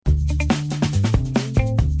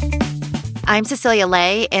I'm Cecilia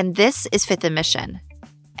Lei, and this is Fifth and Mission.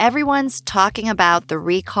 Everyone's talking about the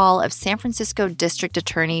recall of San Francisco District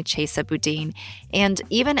Attorney Chesa Boudin, and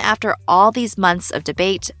even after all these months of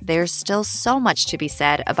debate, there's still so much to be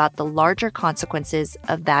said about the larger consequences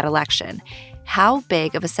of that election. How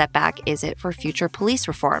big of a setback is it for future police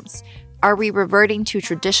reforms? Are we reverting to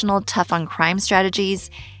traditional tough-on-crime strategies?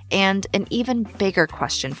 And an even bigger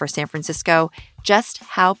question for San Francisco, just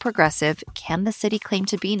how progressive can the city claim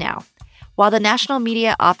to be now? While the national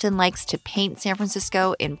media often likes to paint San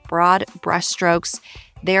Francisco in broad brushstrokes,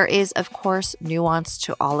 there is, of course, nuance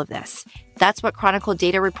to all of this. That's what Chronicle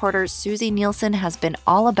data reporter Susie Nielsen has been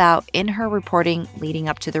all about in her reporting leading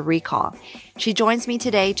up to the recall. She joins me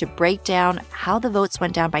today to break down how the votes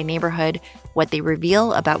went down by neighborhood, what they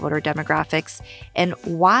reveal about voter demographics, and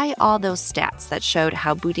why all those stats that showed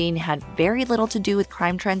how Boudin had very little to do with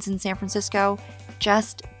crime trends in San Francisco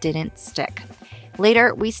just didn't stick.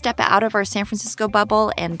 Later, we step out of our San Francisco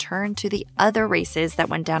bubble and turn to the other races that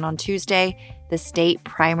went down on Tuesday, the state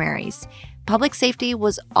primaries. Public safety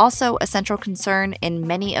was also a central concern in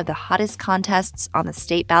many of the hottest contests on the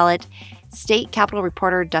state ballot. State Capitol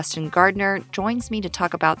reporter Dustin Gardner joins me to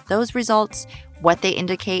talk about those results, what they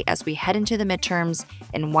indicate as we head into the midterms,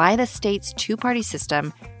 and why the state's two-party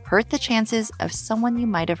system hurt the chances of someone you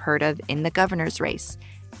might have heard of in the governor's race,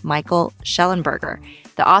 Michael Shellenberger.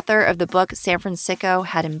 The author of the book San Francisco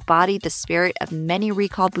had embodied the spirit of many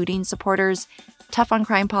recalled Boudin supporters, tough on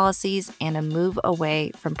crime policies, and a move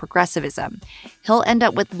away from progressivism. He'll end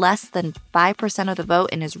up with less than 5% of the vote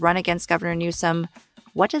in his run against Governor Newsom.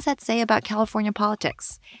 What does that say about California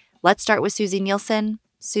politics? Let's start with Susie Nielsen.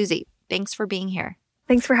 Susie, thanks for being here.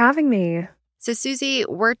 Thanks for having me. So, Susie,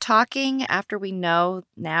 we're talking after we know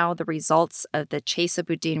now the results of the Chesa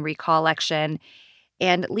Boudin recall election.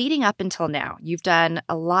 And leading up until now, you've done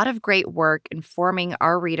a lot of great work informing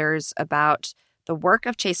our readers about the work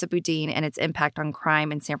of Chesa Boudin and its impact on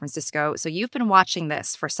crime in San Francisco. So you've been watching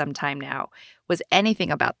this for some time now. Was anything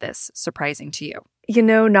about this surprising to you? You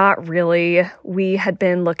know, not really. We had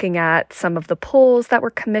been looking at some of the polls that were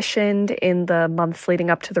commissioned in the months leading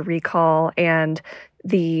up to the recall, and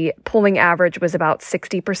the polling average was about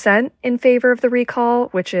 60% in favor of the recall,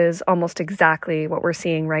 which is almost exactly what we're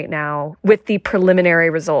seeing right now with the preliminary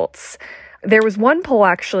results. There was one poll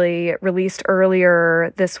actually released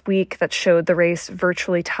earlier this week that showed the race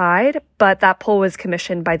virtually tied, but that poll was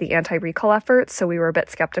commissioned by the anti-recall effort, so we were a bit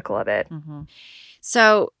skeptical of it. Mm-hmm.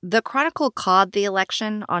 So the Chronicle called the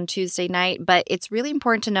election on Tuesday night, but it's really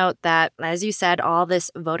important to note that, as you said, all this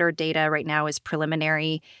voter data right now is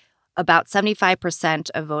preliminary. About 75%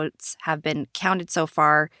 of votes have been counted so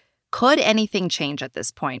far. Could anything change at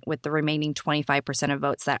this point with the remaining 25% of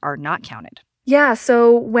votes that are not counted? Yeah,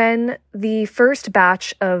 so when the first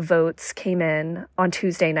batch of votes came in on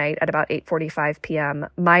Tuesday night at about 8:45 p.m.,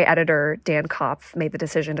 my editor, Dan Kopf, made the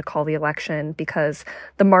decision to call the election because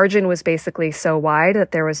the margin was basically so wide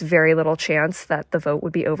that there was very little chance that the vote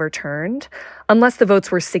would be overturned, unless the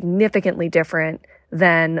votes were significantly different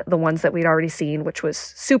than the ones that we'd already seen, which was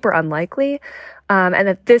super unlikely. And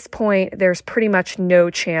at this point, there's pretty much no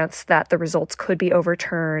chance that the results could be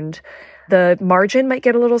overturned. The margin might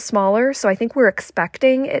get a little smaller, so I think we're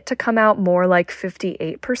expecting it to come out more like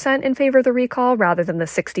 58% in favor of the recall rather than the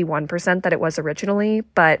 61% that it was originally,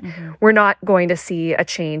 but we're not going to see a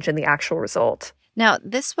change in the actual result. Now,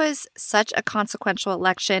 this was such a consequential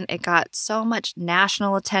election. It got so much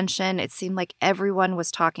national attention. It seemed like everyone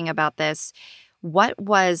was talking about this. What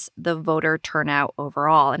was the voter turnout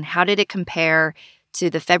overall, and how did it compare to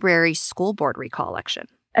the February school board recall election?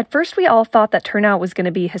 At first, we all thought that turnout was going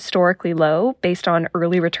to be historically low based on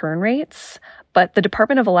early return rates, but the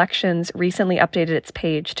Department of Elections recently updated its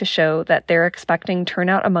page to show that they're expecting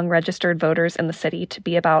turnout among registered voters in the city to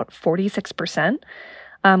be about 46%,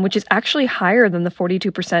 which is actually higher than the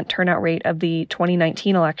 42% turnout rate of the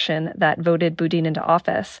 2019 election that voted Boudin into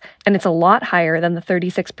office. And it's a lot higher than the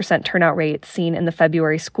 36% turnout rate seen in the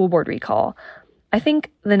February school board recall. I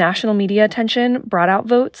think the national media attention brought out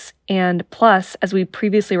votes, and plus, as we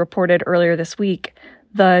previously reported earlier this week,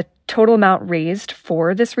 the total amount raised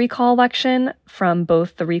for this recall election from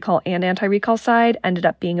both the recall and anti-recall side ended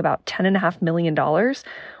up being about $10.5 million,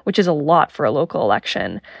 which is a lot for a local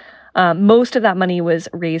election. Most of that money was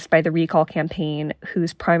raised by the recall campaign,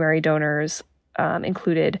 whose primary donors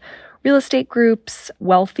included real estate groups,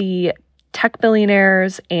 wealthy tech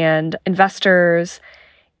billionaires, and investors,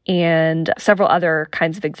 and several other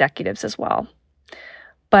kinds of executives as well.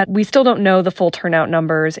 But we still don't know the full turnout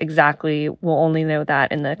numbers exactly. We'll only know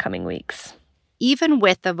that in the coming weeks. even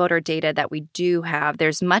with the voter data that we do have,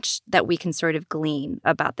 there's much that we can sort of glean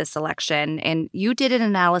about this election. And you did an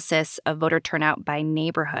analysis of voter turnout by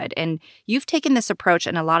neighborhood. And you've taken this approach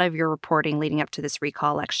in a lot of your reporting leading up to this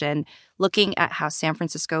recall election, looking at how San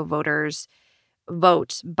Francisco voters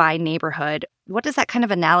vote by neighborhood. What does that kind of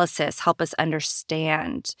analysis help us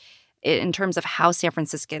understand in terms of how San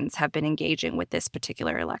Franciscans have been engaging with this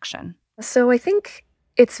particular election? So I think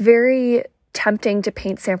it's very tempting to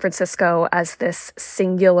paint San Francisco as this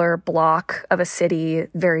singular block of a city,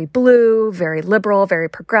 very blue, very liberal, very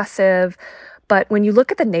progressive. But when you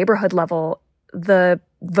look at the neighborhood level, the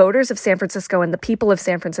voters of San Francisco and the people of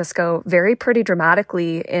San Francisco vary pretty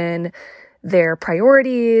dramatically in their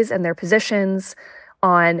priorities and their positions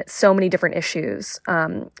on so many different issues.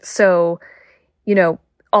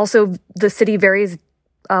 Also the city varies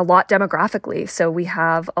a lot demographically. So we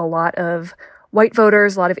have a lot of white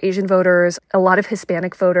voters, a lot of Asian voters, a lot of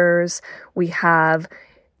Hispanic voters. We have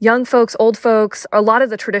young folks, old folks, a lot of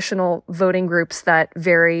the traditional voting groups that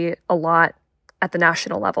vary a lot at the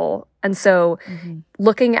national level. And so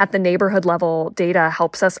looking at the neighborhood level data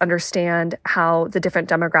helps us understand how the different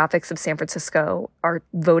demographics of San Francisco are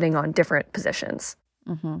voting on different positions.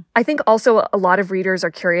 I think also a lot of readers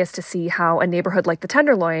are curious to see how a neighborhood like the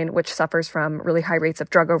Tenderloin, which suffers from really high rates of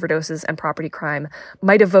drug overdoses and property crime,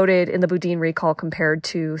 might have voted in the Boudin recall compared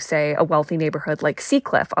to, say, a wealthy neighborhood like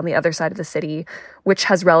Seacliff on the other side of the city, which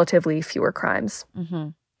has relatively fewer crimes.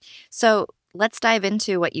 So let's dive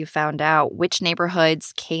into what you found out. Which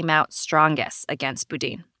neighborhoods came out strongest against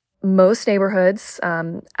Boudin? Most neighborhoods,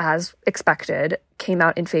 as expected, came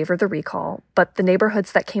out in favor of the recall, but the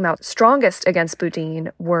neighborhoods that came out strongest against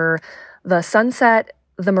Boudin were the Sunset,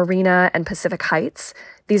 the Marina, and Pacific Heights.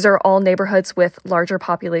 These are all neighborhoods with larger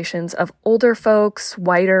populations of older folks,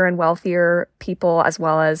 whiter and wealthier people, as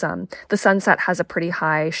well as the Sunset has a pretty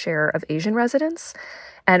high share of Asian residents.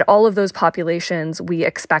 And all of those populations we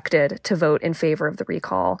expected to vote in favor of the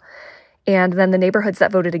recall. And then the neighborhoods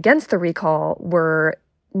that voted against the recall were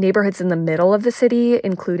neighborhoods in the middle of the city,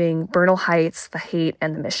 including Bernal Heights, the Haight,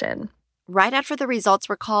 and the Mission. Right after the results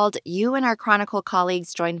were called, you and our Chronicle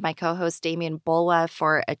colleagues joined my co-host Damian Bulwa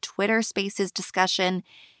for a Twitter Spaces discussion.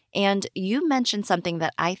 And you mentioned something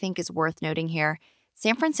that I think is worth noting here.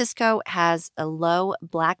 San Francisco has a low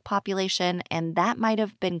Black population, and that might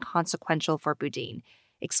have been consequential for Boudin.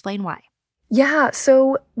 Explain why. Yeah,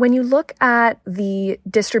 so when you look at the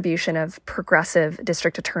distribution of progressive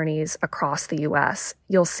district attorneys across the U.S.,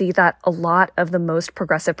 you'll see that a lot of the most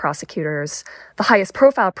progressive prosecutors, the highest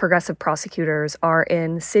profile progressive prosecutors, are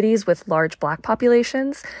in cities with large Black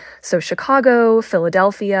populations. So Chicago,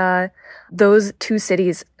 Philadelphia, those two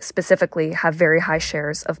cities specifically have very high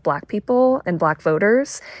shares of Black people and Black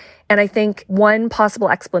voters. And I think one possible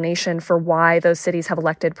explanation for why those cities have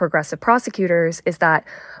elected progressive prosecutors is that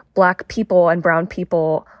Black people and brown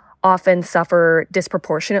people often suffer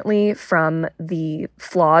disproportionately from the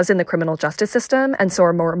flaws in the criminal justice system and so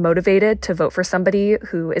are more motivated to vote for somebody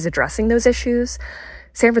who is addressing those issues.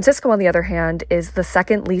 San Francisco, on the other hand, is the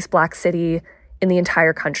second least Black city in the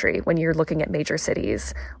entire country when you're looking at major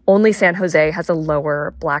cities. Only San Jose has a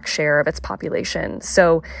lower Black share of its population.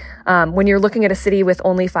 So when you're looking at a city with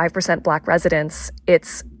only 5% Black residents,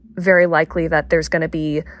 it's very likely that there's going to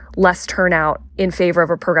be less turnout in favor of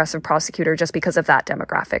a progressive prosecutor just because of that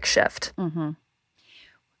demographic shift.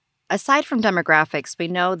 Aside from demographics, we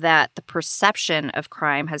know that the perception of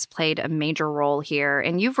crime has played a major role here.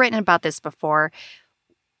 And you've written about this before.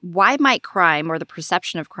 Why might crime or the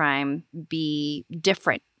perception of crime be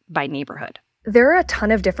different by neighborhood? There are a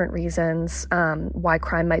ton of different reasons why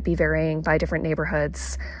crime might be varying by different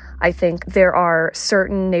neighborhoods. I think there are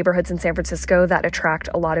certain neighborhoods in San Francisco that attract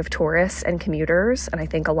a lot of tourists and commuters, and I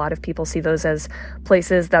think a lot of people see those as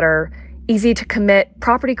places that are easy to commit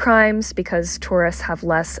property crimes because tourists have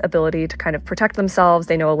less ability to kind of protect themselves.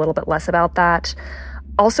 They know a little bit less about that.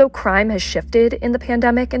 Also, crime has shifted in the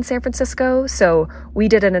pandemic in San Francisco. So we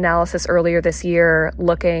did an analysis earlier this year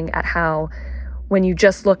looking at how when you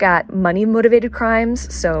just look at money-motivated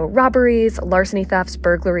crimes, so robberies, larceny thefts,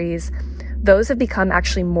 burglaries, those have become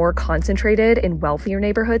actually more concentrated in wealthier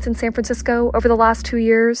neighborhoods in San Francisco over the last 2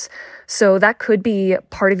 years. So that could be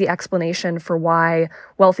part of the explanation for why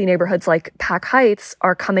wealthy neighborhoods like Pac Heights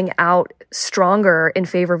are coming out stronger in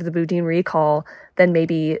favor of the Boudin recall than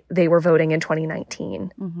maybe they were voting in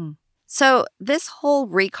 2019. So this whole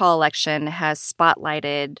recall election has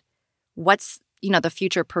spotlighted what's, the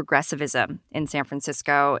future progressivism in San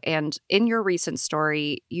Francisco. And in your recent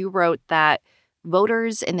story, you wrote that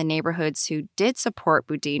voters in the neighborhoods who did support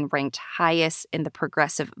Boudin ranked highest in the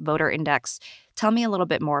Progressive Voter Index. Tell me a little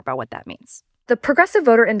bit more about what that means. The Progressive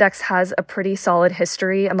Voter Index has a pretty solid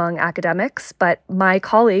history among academics, but my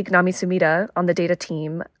colleague, Nami Sumida, on the data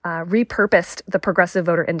team, repurposed the Progressive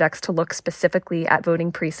Voter Index to look specifically at voting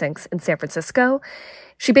precincts in San Francisco.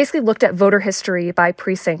 She basically looked at voter history by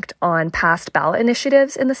precinct on past ballot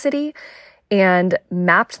initiatives in the city and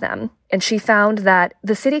mapped them. And she found that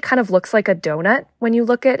the city kind of looks like a donut when you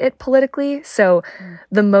look at it politically. So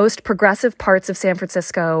the most progressive parts of San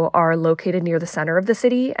Francisco are located near the center of the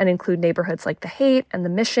city and include neighborhoods like the Haight and the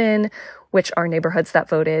Mission, which are neighborhoods that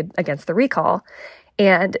voted against the recall.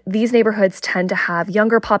 And these neighborhoods tend to have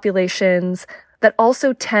younger populations that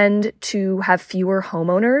also tend to have fewer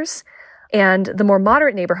homeowners. And the more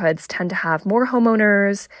moderate neighborhoods tend to have more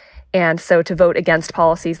homeowners, and so to vote against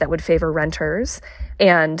policies that would favor renters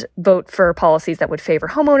and vote for policies that would favor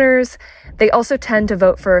homeowners. They also tend to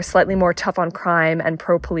vote for slightly more tough on crime and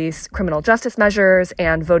pro-police criminal justice measures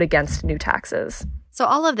and vote against new taxes. So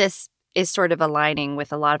all of this is sort of aligning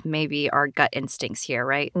with a lot of maybe our gut instincts here,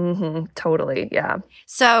 right? Totally, yeah.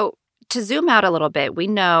 So to zoom out a little bit, we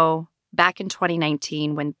know back in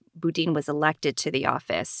 2019 when Boudin was elected to the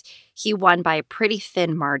office, he won by a pretty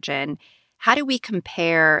thin margin. How do we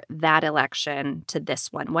compare that election to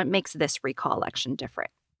this one? What makes this recall election different?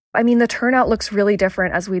 I mean, the turnout looks really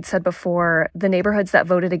different. As we'd said before, the neighborhoods that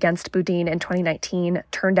voted against Boudin in 2019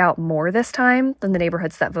 turned out more this time than the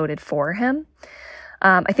neighborhoods that voted for him.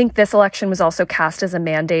 I think this election was also cast as a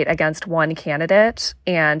mandate against one candidate,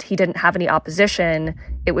 and he didn't have any opposition.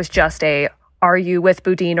 It was just are you with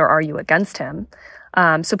Boudin or are you against him?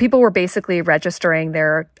 So people were basically registering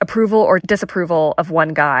their approval or disapproval of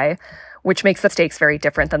one guy, which makes the stakes very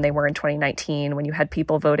different than they were in 2019 when you had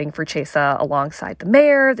people voting for Chesa alongside the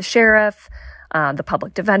mayor, the sheriff, the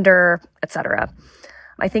public defender, etc.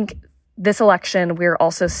 I think this election, we're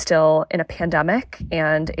also still in a pandemic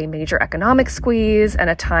and a major economic squeeze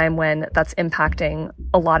and a time when that's impacting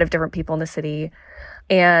a lot of different people in the city.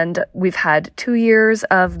 And we've had 2 years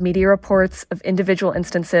of media reports of individual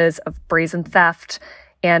instances of brazen theft.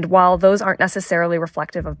 And while those aren't necessarily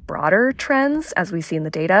reflective of broader trends, as we see in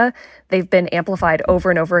the data, they've been amplified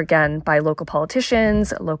over and over again by local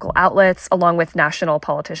politicians, local outlets, along with national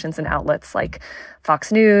politicians and outlets like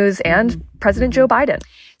Fox News and President Joe Biden.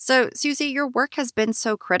 So, Susie, your work has been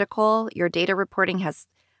so critical. Your data reporting has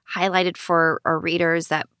highlighted for our readers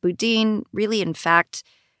that Boudin really, in fact,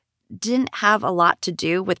 didn't have a lot to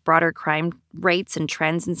do with broader crime rates and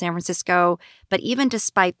trends in San Francisco. But even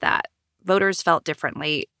despite that, voters felt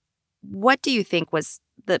differently. What do you think was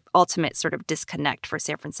the ultimate sort of disconnect for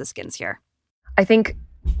San Franciscans here? I think,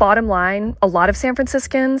 bottom line, a lot of San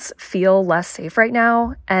Franciscans feel less safe right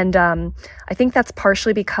now. And I think that's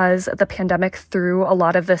partially because the pandemic threw a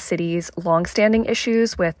lot of the city's longstanding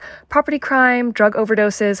issues with property crime, drug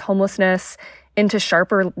overdoses, homelessness into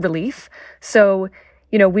sharper relief. So,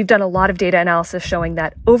 we've done a lot of data analysis showing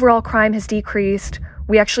that overall crime has decreased.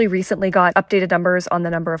 We actually recently got updated numbers on the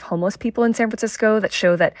number of homeless people in San Francisco that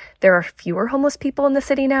show that there are fewer homeless people in the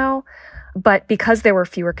city now. But because there were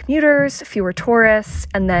fewer commuters, fewer tourists,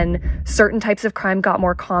 and then certain types of crime got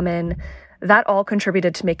more common, that all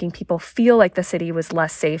contributed to making people feel like the city was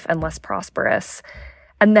less safe and less prosperous.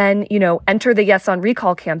 And then, enter the Yes on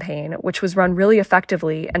Recall campaign, which was run really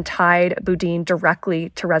effectively and tied Boudin directly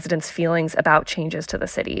to residents' feelings about changes to the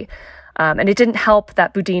city. And it didn't help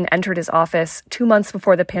that Boudin entered his office 2 months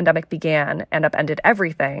before the pandemic began and upended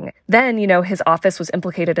everything. Then, his office was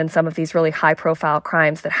implicated in some of these really high-profile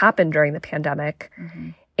crimes that happened during the pandemic.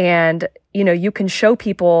 And, you can show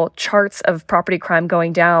people charts of property crime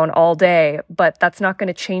going down all day, but that's not going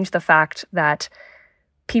to change the fact that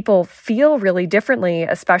people feel really differently,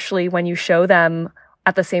 especially when you show them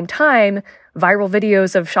at the same time viral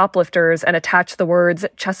videos of shoplifters and attach the words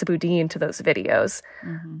Chesa Boudin to those videos.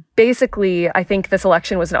 Basically, I think this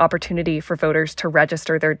election was an opportunity for voters to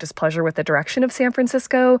register their displeasure with the direction of San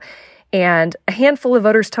Francisco, and a handful of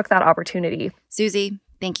voters took that opportunity. Susie,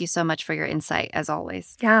 thank you so much for your insight, as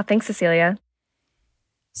always. Yeah, thanks, Cecilia.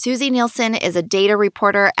 Susie Nielsen is a data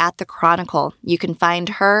reporter at The Chronicle. You can find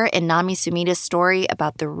her in Nami Sumida's story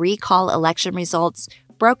about the recall election results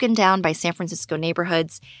broken down by San Francisco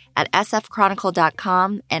neighborhoods at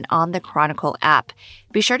sfchronicle.com and on the Chronicle app.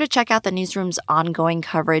 Be sure to check out the newsroom's ongoing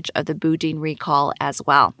coverage of the Boudin recall as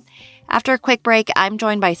well. After a quick break, I'm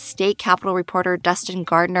joined by state Capitol reporter Dustin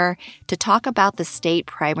Gardner to talk about the state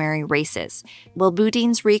primary races. Will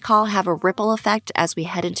Boudin's recall have a ripple effect as we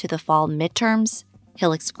head into the fall midterms?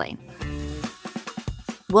 He'll explain.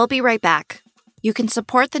 We'll be right back. You can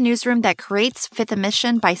support the newsroom that creates Fifth and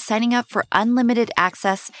Mission by signing up for unlimited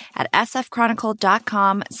access at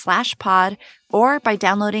sfchronicle.com/pod or by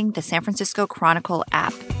downloading the San Francisco Chronicle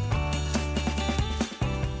app.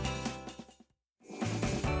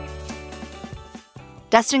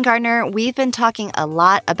 Dustin Gardner, we've been talking a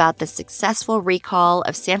lot about the successful recall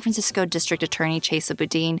of San Francisco District Attorney Chesa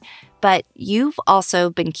Boudin, but you've also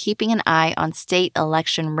been keeping an eye on state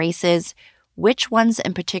election races. Which ones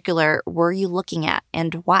in particular were you looking at,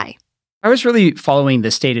 and why? I was really following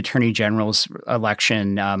the state attorney general's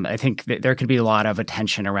election. I think that there could be a lot of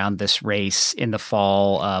attention around this race in the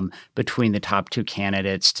fall between the top two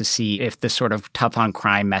candidates to see if the sort of tough on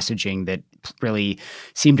crime messaging that really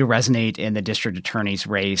seemed to resonate in the district attorney's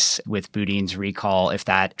race with Boudin's recall, if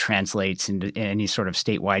that translates into any sort of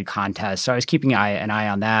statewide contest. So I was keeping an eye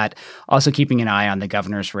on that. Also keeping an eye on the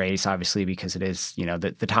governor's race, obviously, because it is,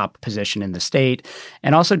 the top position in the state.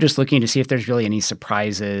 And also just looking to see if there's really any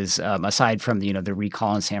surprises. Aside from, the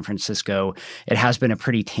recall in San Francisco, it has been a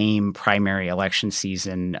pretty tame primary election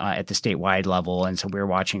season at the statewide level. And so we're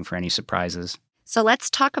watching for any surprises. So let's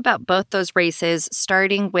talk about both those races,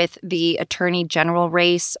 starting with the attorney general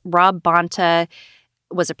race. Rob Bonta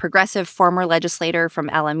was a progressive former legislator from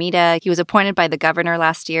Alameda. He was appointed by the governor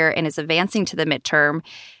last year and is advancing to the midterm.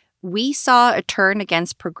 We saw a turn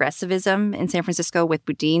against progressivism in San Francisco with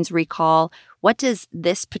Boudin's recall. What does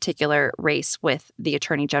this particular race with the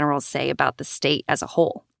attorney general say about the state as a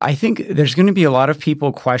whole? I think there's going to be a lot of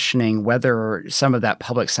people questioning whether some of that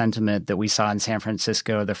public sentiment that we saw in San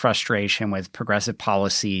Francisco, the frustration with progressive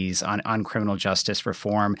policies on criminal justice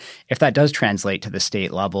reform, if that does translate to the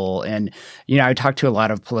state level. And, I talked to a lot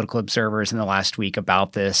of political observers in the last week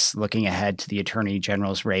about this, looking ahead to the attorney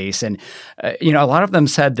general's race. And, a lot of them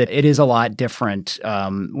said that it is a lot different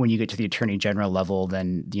when you get to the attorney general level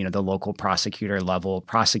than, the local prosecutor level.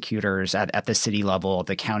 Prosecutors at the city level,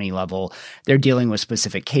 the county level, they're dealing with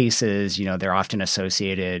specific cases. They're often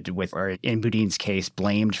associated with, or in Boudin's case,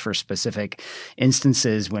 blamed for specific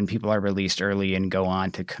instances when people are released early and go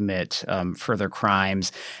on to commit further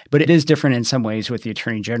crimes. But it is different in some ways with the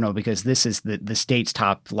attorney general because this is the state's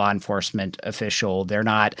top law enforcement official. They're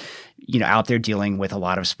not, out there dealing with a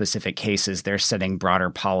lot of specific cases. They're setting broader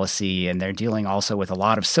policy, and they're dealing also with a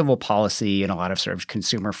lot of civil policy and a lot of sort of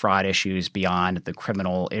consumer fraud issues beyond the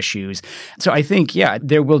criminal issues. So I think,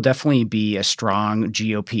 there will definitely be a strong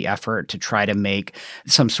GOP effort to try to make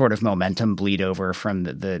some sort of momentum bleed over from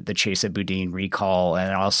the Chesa Boudin recall,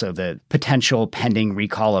 and also the potential pending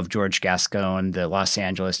recall of George Gascon, the Los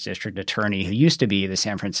Angeles district attorney who used to be the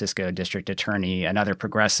San Francisco district attorney, another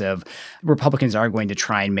progressive. Republicans are going to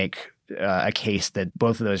try and make a case that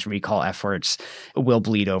both of those recall efforts will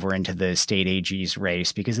bleed over into the state AG's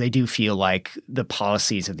race because they do feel like the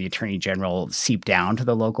policies of the attorney general seep down to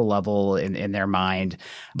the local level in their mind.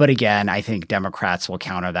 But again, I think Democrats will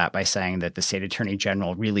counter that by saying that the state attorney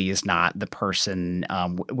general really is not the person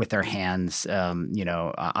with their hands, on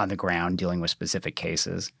the ground dealing with specific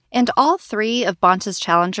cases. And all three of Bonta's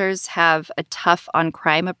challengers have a tough on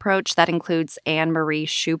crime approach. That includes Anne Marie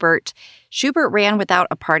Schubert. Schubert ran without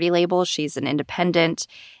a party label. She's an independent.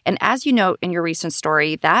 And as you note in your recent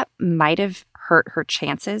story, that might have hurt her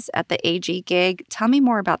chances at the AG gig. Tell me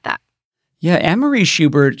more about that. Yeah, Anne Marie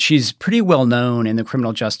Schubert, she's pretty well known in the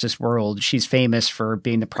criminal justice world. She's famous for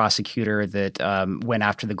being the prosecutor that went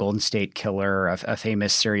after the Golden State Killer, a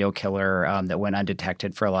famous serial killer that went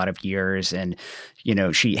undetected for a lot of years. And,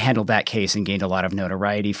 she handled that case and gained a lot of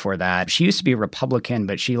notoriety for that. She used to be a Republican,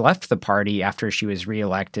 but she left the party after she was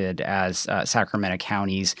reelected as Sacramento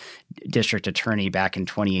County's district attorney back in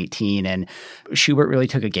 2018. And Schubert really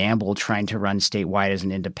took a gamble trying to run statewide as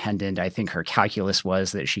an independent. I think her calculus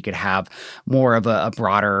was that she could have more of a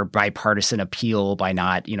broader bipartisan appeal by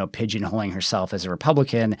not, pigeonholing herself as a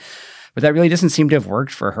Republican. But that really doesn't seem to have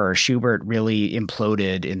worked for her. Schubert really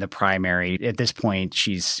imploded in the primary. At this point,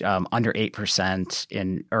 she's under 8%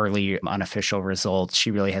 in early unofficial results.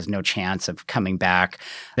 She really has no chance of coming back.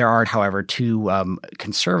 There are, however, two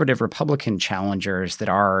conservative Republican challengers that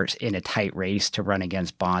are in a tight race to run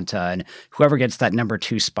against Bonta. And whoever gets that number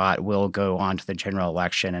 2 spot will go on to the general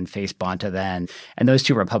election and face Bonta then. And those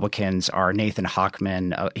two Republicans are Nathan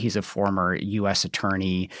Hochman. He's a former U.S.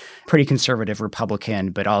 attorney, pretty conservative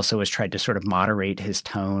Republican, but also has tried to sort of moderate his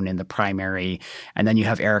tone in the primary. And then you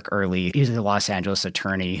have Eric Early. He's a Los Angeles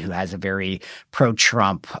attorney who has a very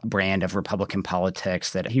pro-Trump brand of Republican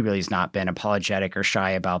politics that he really has not been apologetic or shy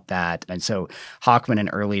about that. And so Hochman and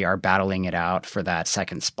Early are battling it out for that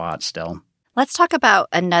second spot still. Let's talk about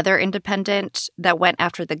another independent that went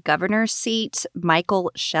after the governor's seat,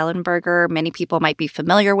 Michael Shellenberger. Many people might be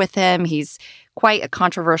familiar with him. He's quite a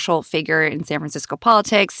controversial figure in San Francisco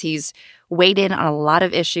politics. He's weighed in on a lot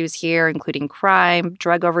of issues here, including crime,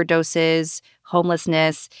 drug overdoses,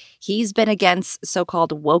 homelessness. He's been against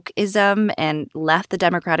so-called wokeism and left the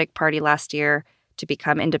Democratic Party last year to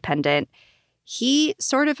become independent. He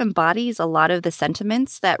sort of embodies a lot of the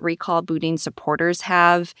sentiments that Recall Boudin supporters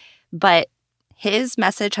have, but his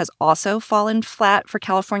message has also fallen flat for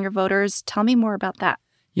California voters. Tell me more about that.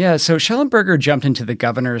 Yeah, so Schellenberger jumped into the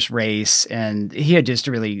governor's race, and he had just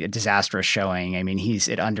a disastrous showing. I mean, he's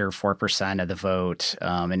at under 4% of the vote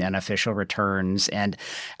in unofficial returns. And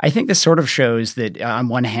I think this sort of shows that, on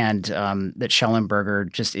one hand, that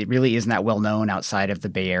Schellenberger it really isn't that well known outside of the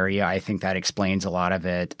Bay Area. I think that explains a lot of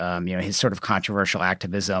it. His sort of controversial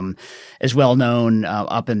activism is well known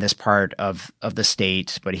up in this part of the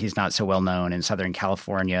state, but he's not so well known in Southern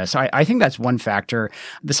California. So I think that's one factor.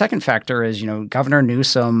 The second factor is, Governor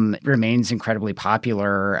Newsom remains incredibly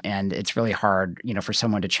popular, and it's really hard, for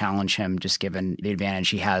someone to challenge him just given the advantage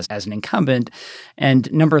he has as an incumbent.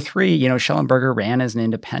 And number three, Schellenberger ran as an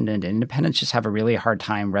independent, and independents just have a really hard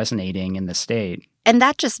time resonating in the state. And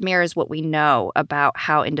that just mirrors what we know about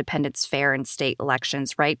how independents fare in state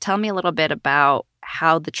elections, right? Tell me a little bit about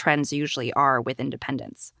how the trends usually are with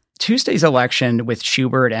independents. Tuesday's election with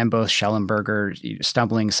Schubert and both Schellenberger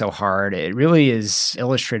stumbling so hard, it really is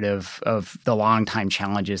illustrative of the longtime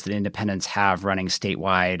challenges that independents have running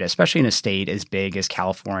statewide, especially in a state as big as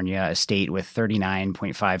California, a state with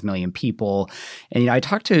 39.5 million people. And I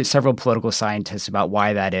talked to several political scientists about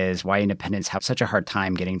why that is, why independents have such a hard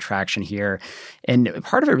time getting traction here. And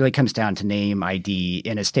part of it really comes down to name ID.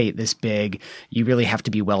 In a state this big, you really have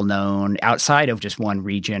to be well known outside of just one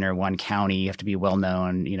region or one county. You have to be well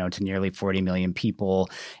known, to nearly 40 million people.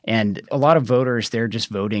 And a lot of voters, they're just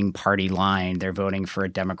voting party line. They're voting for a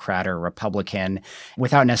Democrat or a Republican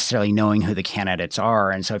without necessarily knowing who the candidates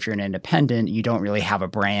are. And so if you're an independent, you don't really have a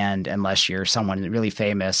brand unless you're someone really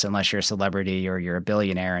famous, unless you're a celebrity or you're a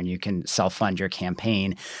billionaire and you can self-fund your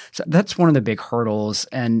campaign. So that's one of the big hurdles.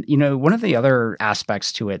 And, one of the other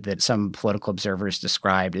aspects to it that some political observers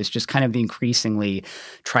described is just kind of the increasingly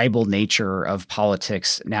tribal nature of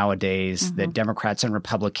politics nowadays, that Democrats and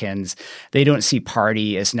Republicans, they don't see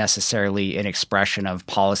party as necessarily an expression of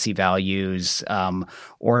policy values,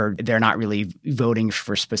 or they're not really voting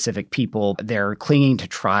for specific people. They're clinging to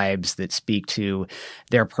tribes that speak to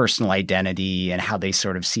their personal identity and how they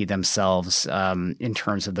sort of see themselves in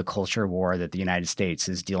terms of the culture war that the United States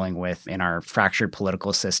is dealing with in our fractured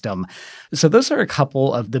political system. So those are a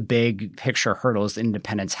couple of the big picture hurdles that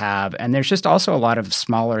independents have. And there's just also a lot of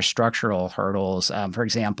smaller structural hurdles. For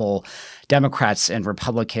example, Democrats and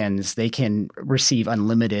Republicans, they can receive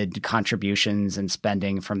unlimited contributions and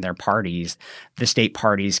spending from their parties. The state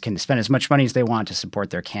parties can spend as much money as they want to support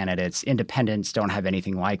their candidates. Independents don't have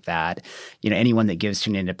anything like that. Anyone that gives to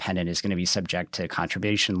an independent is going to be subject to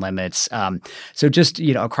contribution limits. So just,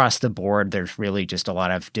 across the board, there's really just a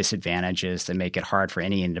lot of disadvantages that make it hard for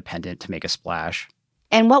any independent to make a splash.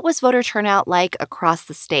 And what was voter turnout like across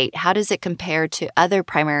the state? How does it compare to other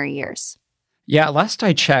primary years? Yeah, last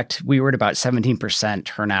I checked, we were at about 17%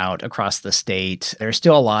 turnout across the state. There's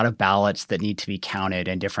still a lot of ballots that need to be counted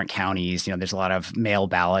in different counties. There's a lot of mail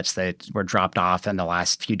ballots that were dropped off in the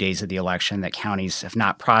last few days of the election that counties have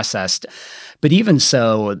not processed. But even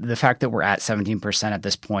so, the fact that we're at 17% at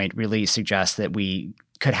this point really suggests that we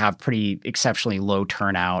could have pretty exceptionally low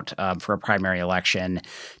turnout for a primary election.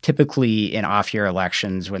 Typically in off-year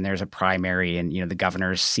elections, when there's a primary and the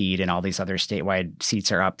governor's seat and all these other statewide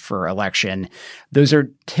seats are up for election, those are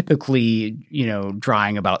typically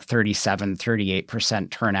drawing about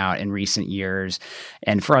 37-38% turnout in recent years.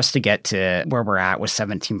 And for us to get to where we're at with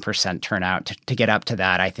 17% turnout, to get up to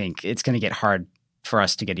that, I think it's going to get hard for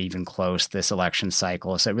us to get even close this election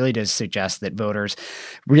cycle. So it really does suggest that voters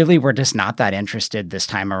really were just not that interested this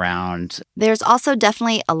time around. There's also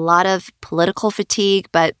definitely a lot of political fatigue,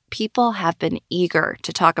 but people have been eager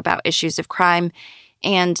to talk about issues of crime.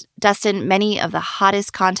 And Dustin, many of the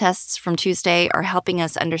hottest contests from Tuesday are helping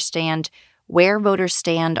us understand where voters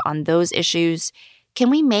stand on those issues.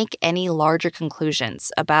 Can we make any larger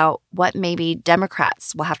conclusions about what maybe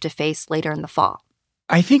Democrats will have to face later in the fall?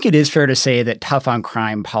 I think it is fair to say that tough on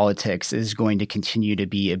crime politics is going to continue to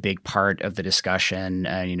be a big part of the discussion.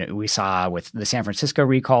 We saw with the San Francisco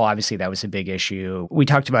recall, obviously that was a big issue. We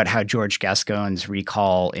talked about how George Gascon's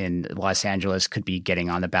recall in Los Angeles could be getting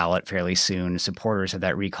on the ballot fairly soon. Supporters of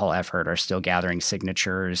that recall effort are still gathering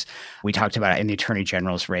signatures. We talked about in the Attorney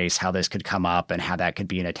General's race how this could come up and how that could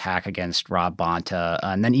be an attack against Rob Bonta.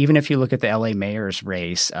 And then even if you look at the LA mayor's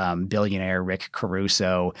race, billionaire Rick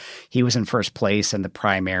Caruso, he was in first place in the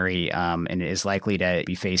primary and is likely to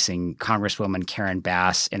be facing Congresswoman Karen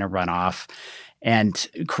Bass in a runoff. And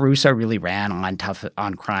Caruso really ran on tough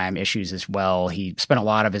on crime issues as well. He spent a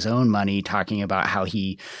lot of his own money talking about how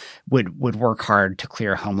he would work hard to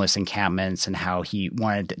clear homeless encampments and how he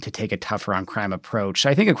wanted to take a tougher on crime approach. So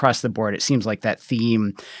I think across the board, it seems like that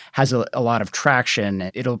theme has a lot of traction.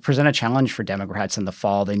 It'll present a challenge for Democrats in the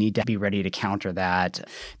fall. They need to be ready to counter that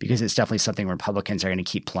because it's definitely something Republicans are going to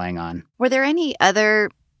keep playing on. Were there any other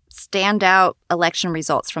standout election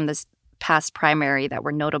results from this past primary that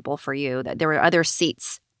were notable for you? That there were other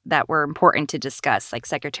seats that were important to discuss, like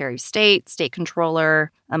Secretary of State, State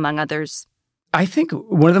Controller, among others? I think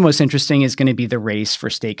one of the most interesting is going to be the race for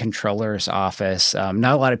state controller's office.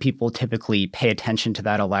 Not a lot of people typically pay attention to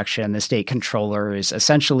that election. The state controller is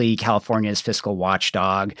essentially California's fiscal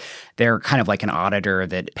watchdog. They're kind of like an auditor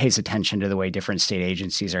that pays attention to the way different state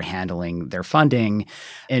agencies are handling their funding.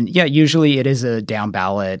 And yeah, usually it is a down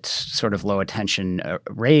ballot, sort of low attention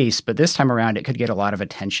race. But this time around, it could get a lot of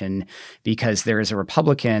attention because there is a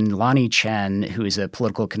Republican, Lanhee Chen, who is a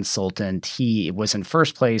political consultant. He was in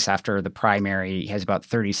first place after the primary. He has about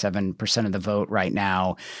 37% of the vote right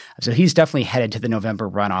now. So he's definitely headed to the November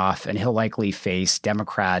runoff, and he'll likely face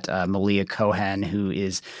Democrat Malia Cohen, who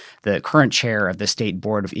is the current chair of the State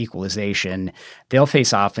Board of Equalization. They'll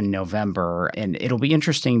face off in November, and it'll be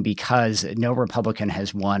interesting because no Republican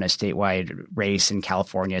has won a statewide race in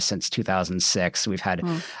California since 2006. We've had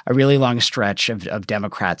a really long stretch of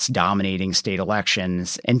Democrats dominating state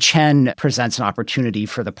elections, and Chen presents an opportunity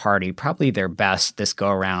for the party, probably their best this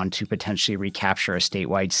go-around, to potentially recapture a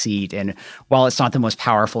statewide seat. And while it's not the most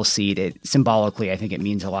powerful seat, symbolically, I think it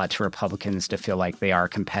means a lot to Republicans to feel like they are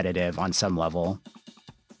competitive on some level.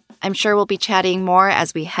 I'm sure we'll be chatting more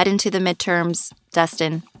as we head into the midterms.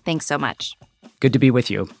 Dustin, thanks so much. Good to be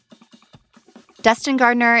with you. Dustin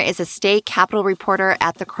Gardner is a state capitol reporter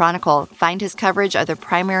at The Chronicle. Find his coverage of the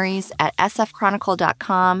primaries at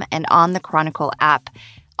sfchronicle.com and on the Chronicle app.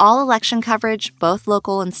 All election coverage, both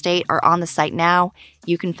local and state, are on the site now.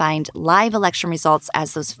 You can find live election results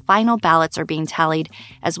as those final ballots are being tallied,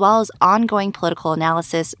 as well as ongoing political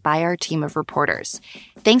analysis by our team of reporters.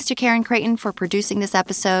 Thanks to Karen Creighton for producing this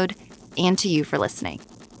episode, and to you for listening.